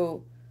comes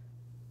to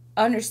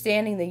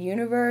understanding the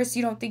universe.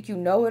 You don't think you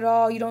know it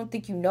all. You don't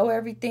think you know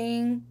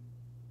everything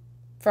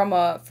from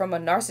a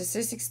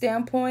narcissistic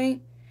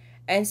standpoint.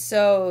 And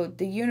so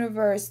the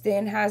universe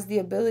then has the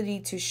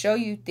ability to show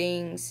you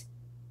things,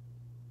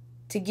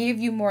 to give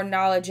you more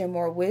knowledge and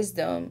more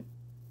wisdom,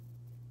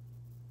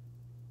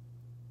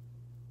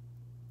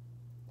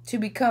 to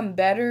become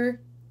better,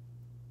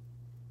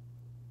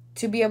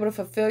 to be able to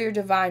fulfill your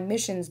divine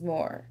missions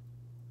more.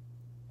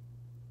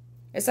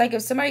 It's like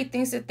if somebody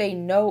thinks that they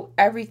know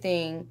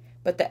everything,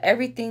 but the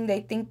everything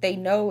they think they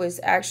know is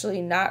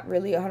actually not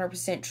really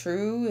 100%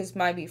 true, it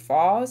might be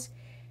false,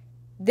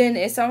 then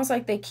it's almost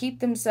like they keep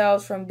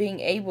themselves from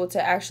being able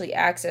to actually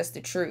access the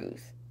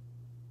truth.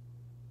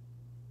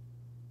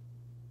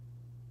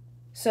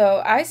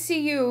 So I see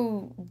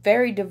you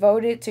very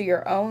devoted to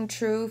your own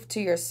truth, to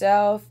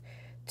yourself,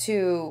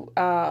 to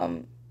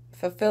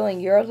fulfilling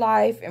your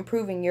life,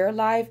 improving your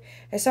life.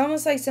 It's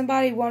almost like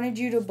somebody wanted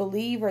you to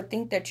believe or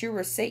think that you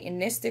were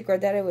Satanistic, or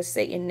that it was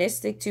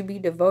Satanistic to be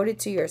devoted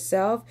to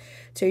yourself,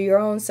 to your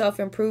own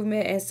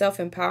self-improvement and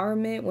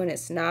self-empowerment, when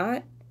it's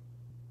not.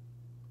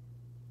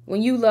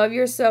 When you love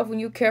yourself, when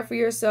you care for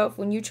yourself,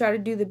 when you try to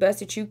do the best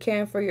that you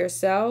can for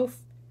yourself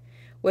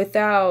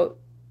without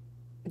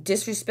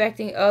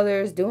disrespecting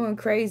others, doing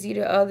crazy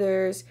to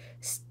others,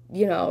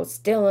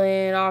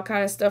 stealing all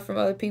kind of stuff from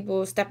other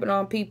people, stepping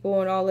on people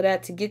and all of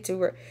that to get to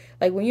where,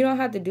 Like when you don't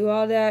have to do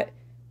all that,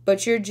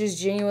 but you're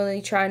just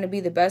genuinely trying to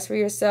be the best for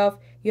yourself.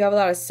 You have a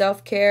lot of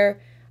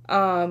self-care.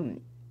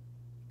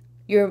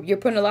 You're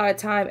putting a lot of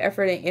time,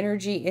 effort, and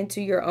energy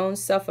into your own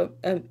self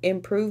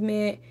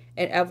improvement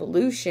and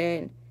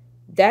evolution.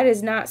 That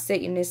is not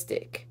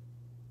Satanistic.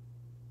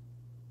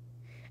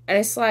 And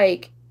it's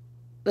like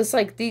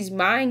these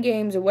mind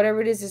games or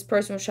whatever it is this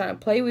person was trying to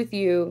play with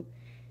you.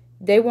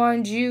 They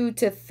wanted you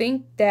to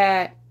think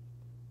that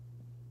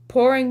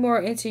pouring more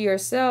into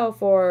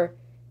yourself or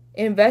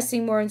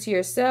investing more into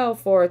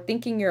yourself or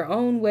thinking your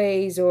own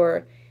ways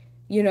or,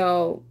 you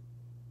know,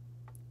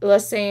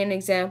 let's say an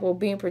example,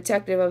 being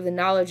protective of the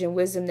knowledge and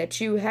wisdom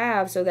that you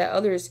have so that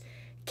others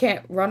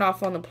can't run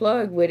off on the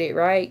plug with it,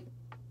 right?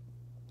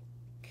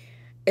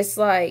 It's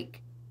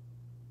like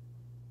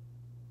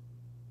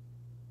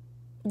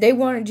they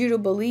wanted you to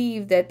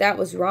believe that that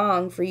was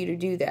wrong for you to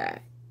do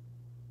that.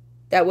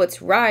 That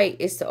what's right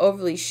is to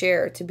overly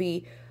share, to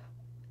be,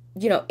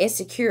 you know,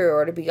 insecure,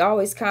 or to be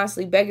always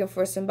constantly begging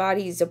for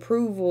somebody's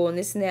approval and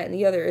this and that and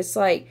the other. It's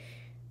like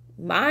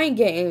mind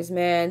games,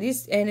 man.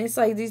 It's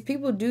like these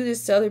people do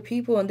this to other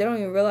people and they don't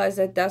even realize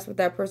that that's what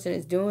that person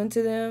is doing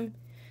to them.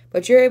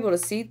 But you're able to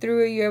see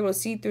through it. You're able to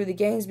see through the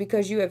games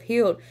because you have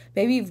healed.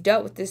 Maybe you've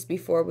dealt with this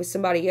before with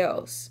somebody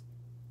else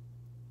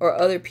or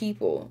other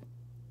people.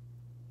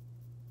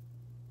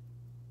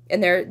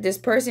 And this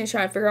person is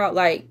trying to figure out,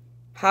 like,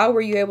 how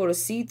were you able to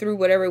see through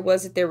whatever it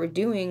was that they were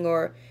doing?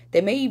 Or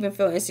they may even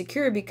feel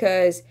insecure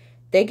because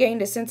they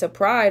gained a sense of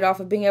pride off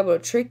of being able to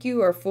trick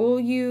you or fool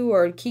you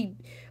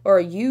or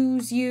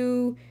use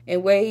you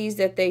in ways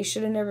that they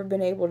should have never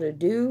been able to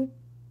do.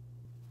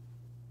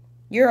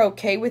 You're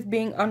okay with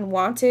being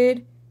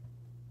unwanted.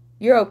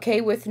 You're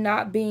okay with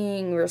not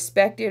being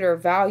respected or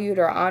valued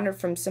or honored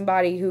from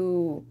somebody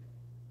who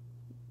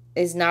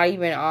is not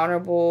even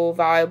honorable,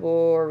 valuable,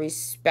 or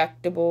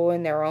respectable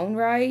in their own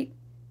right.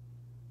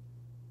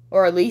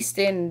 Or at least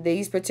in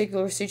these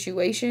particular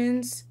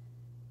situations.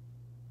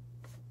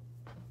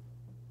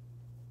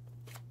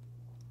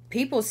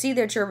 People see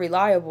that you're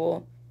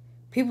reliable.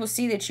 People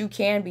see that you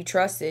can be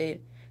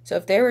trusted. So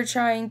if they were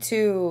trying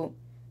to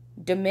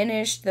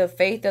diminish the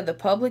faith of the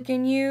public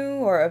in you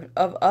or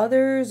of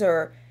others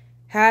or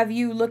have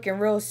you looking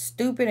real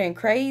stupid and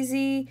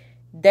crazy,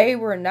 they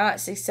were not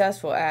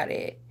successful at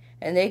it.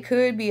 And they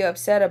could be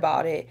upset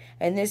about it.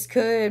 And this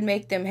could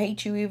make them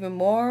hate you even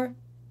more.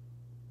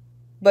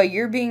 But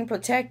you're being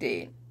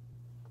protected.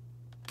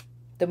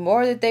 The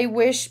more that they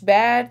wish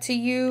bad to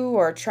you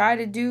or try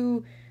to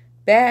do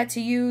bad to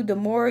you, the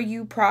more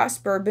you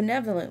prosper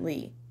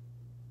benevolently.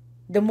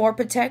 The more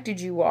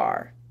protected you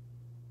are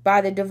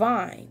by the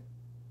divine.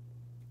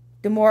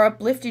 The more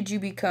uplifted you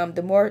become,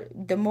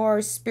 the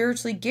more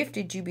spiritually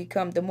gifted you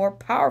become, the more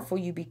powerful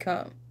you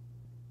become.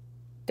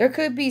 There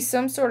could be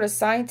some sort of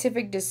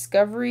scientific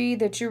discovery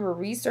that you were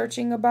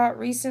researching about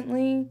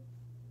recently.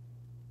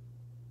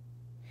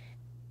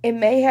 It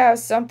may have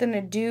something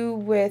to do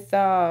with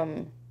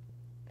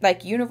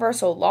like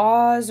universal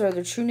laws or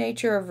the true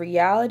nature of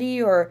reality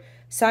or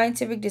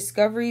scientific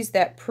discoveries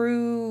that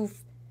prove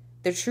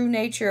the true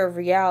nature of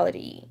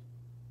reality.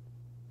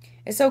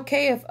 It's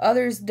okay if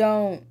others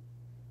don't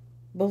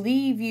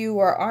believe you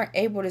or aren't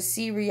able to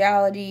see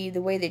reality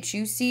the way that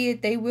you see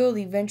it. They will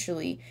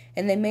eventually,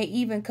 and they may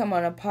even come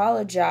and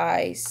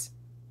apologize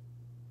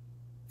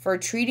for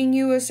treating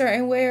you a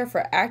certain way or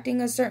for acting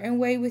a certain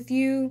way with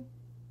you.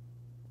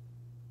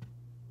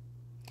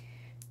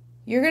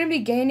 You're going to be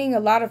gaining a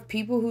lot of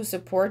people who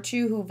support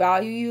you, who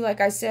value you. Like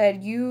I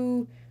said,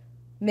 you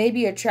may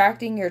be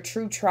attracting your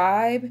true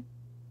tribe.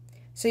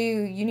 So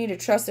you need to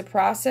trust the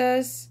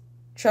process.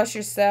 Trust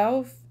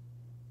yourself.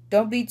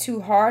 Don't be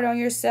too hard on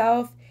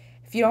yourself.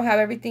 If you don't have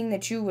everything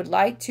that you would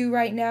like to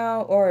right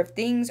now, or if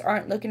things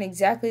aren't looking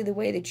exactly the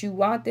way that you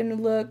want them to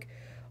look,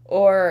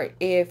 or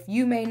if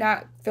you may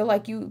not feel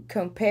like you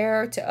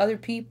compare to other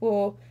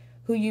people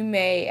who you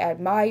may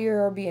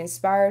admire or be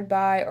inspired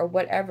by or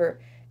whatever.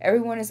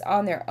 Everyone is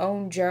on their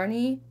own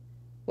journey.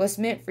 What's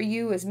meant for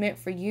you is meant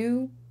for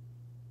you.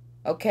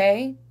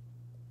 Okay?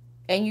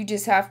 And you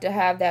just have to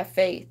have that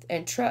faith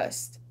and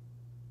trust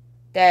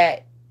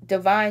that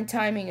divine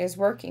timing is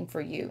working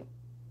for you.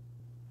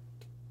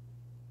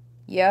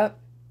 Yep.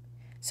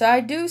 So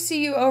I do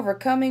see you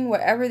overcoming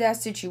whatever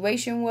that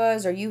situation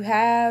was or you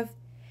have.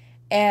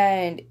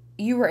 And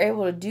you were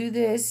able to do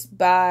this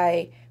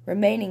by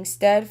remaining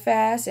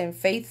steadfast and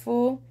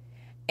faithful.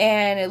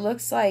 And it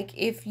looks like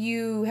if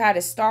you had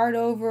to start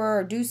over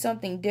or do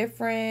something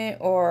different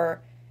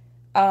or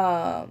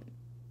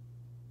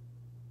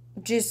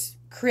just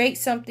create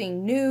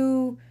something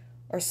new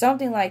or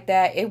something like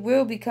that, it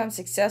will become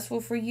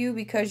successful for you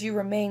because you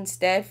remain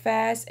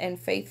steadfast and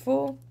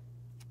faithful.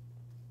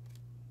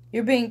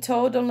 You're being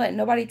told, don't let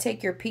nobody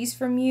take your peace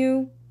from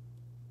you.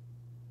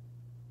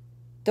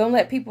 Don't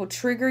let people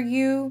trigger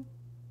you.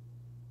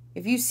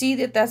 If you see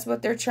that that's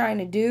what they're trying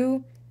to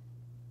do,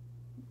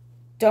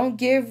 don't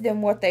give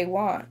them what they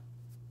want.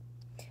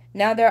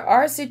 Now, there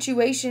are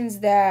situations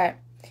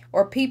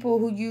or people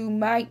who you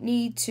might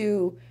need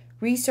to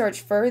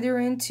research further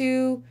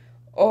into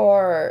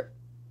or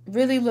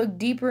really look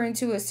deeper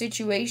into a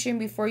situation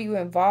before you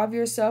involve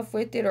yourself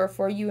with it or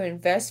before you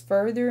invest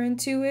further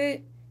into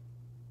it.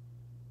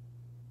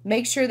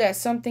 Make sure that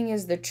something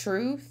is the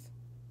truth.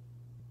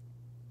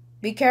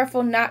 Be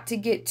careful not to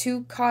get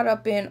too caught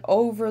up in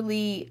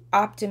overly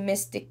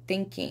optimistic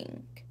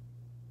thinking.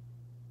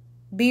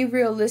 Be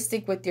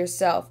realistic with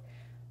yourself.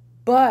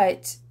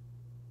 But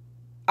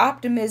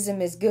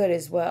optimism is good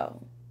as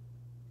well.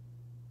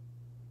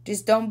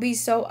 Just don't be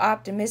so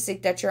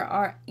optimistic that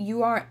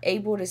you aren't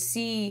able to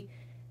see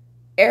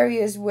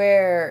areas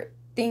where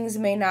things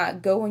may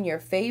not go in your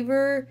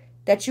favor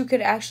that you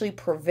could actually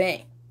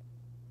prevent,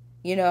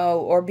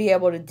 or be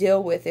able to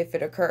deal with if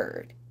it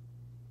occurred.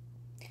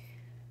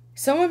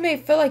 Someone may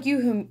feel like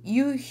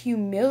you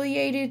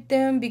humiliated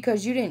them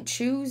because you didn't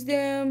choose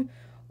them,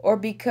 or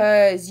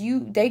because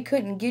they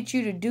couldn't get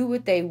you to do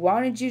what they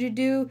wanted you to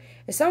do.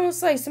 It's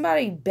almost like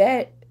somebody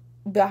bet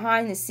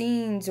behind the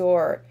scenes,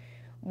 or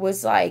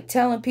was like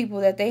telling people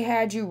that they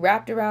had you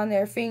wrapped around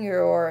their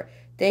finger, or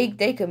they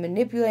could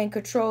manipulate and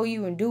control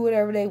you and do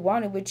whatever they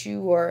wanted with you,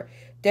 or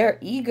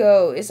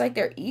it's like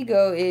their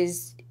ego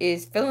is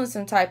feeling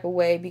some type of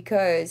way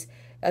because,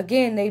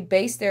 again, they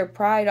base their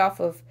pride off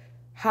of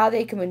how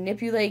they can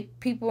manipulate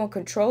people and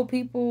control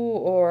people,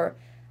 or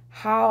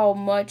how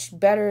much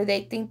better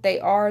they think they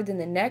are than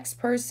the next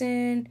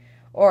person,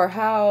 or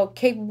how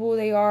capable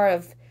they are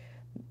of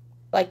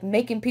like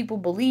making people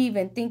believe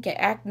and think and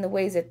act in the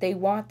ways that they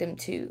want them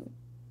to.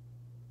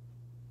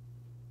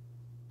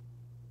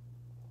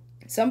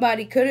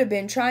 Somebody could have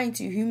been trying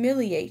to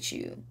humiliate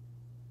you.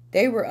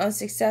 They were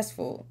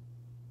unsuccessful.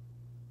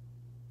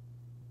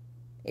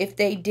 If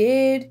they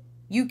did,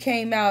 you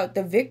came out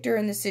the victor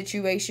in the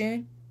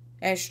situation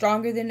and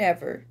stronger than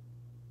ever.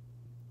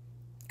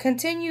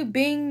 Continue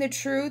being the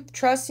truth,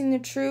 trusting the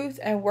truth,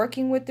 and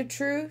working with the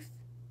truth.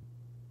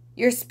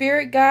 Your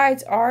spirit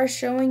guides are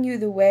showing you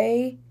the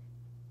way.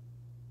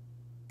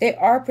 They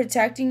are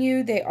protecting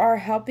you. They are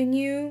helping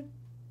you.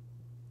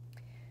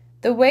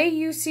 The way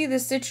you see the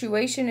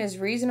situation is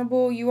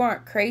reasonable. You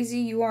aren't crazy.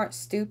 You aren't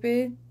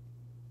stupid.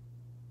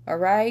 All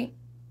right?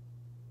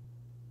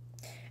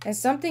 And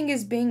something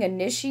is being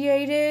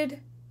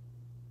initiated.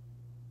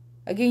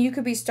 Again, you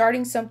could be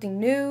starting something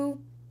new,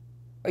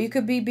 or you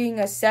could be being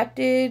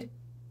accepted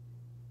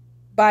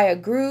by a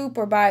group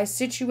or by a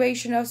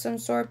situation of some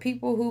sort.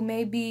 People who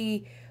may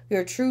be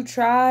your true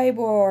tribe,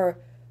 or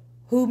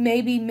who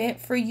may be meant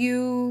for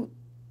you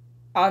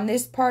on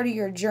this part of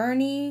your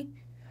journey,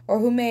 or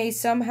who may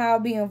somehow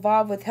be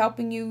involved with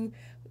helping you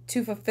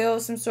to fulfill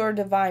some sort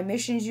of divine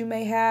missions you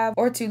may have,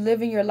 or to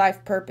live in your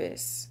life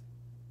purpose.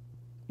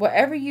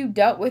 Whatever you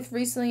dealt with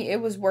recently, it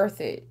was worth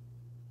it.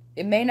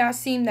 It may not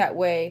seem that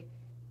way,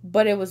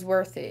 but it was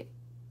worth it.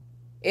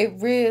 It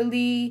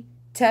really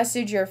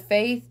tested your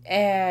faith,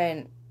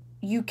 and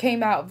you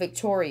came out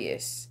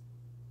victorious.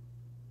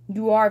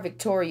 You are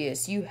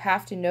victorious. You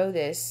have to know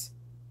this.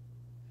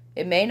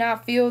 It may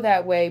not feel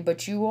that way,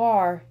 but you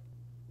are.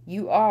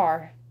 You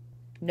are.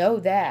 Know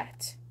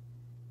that.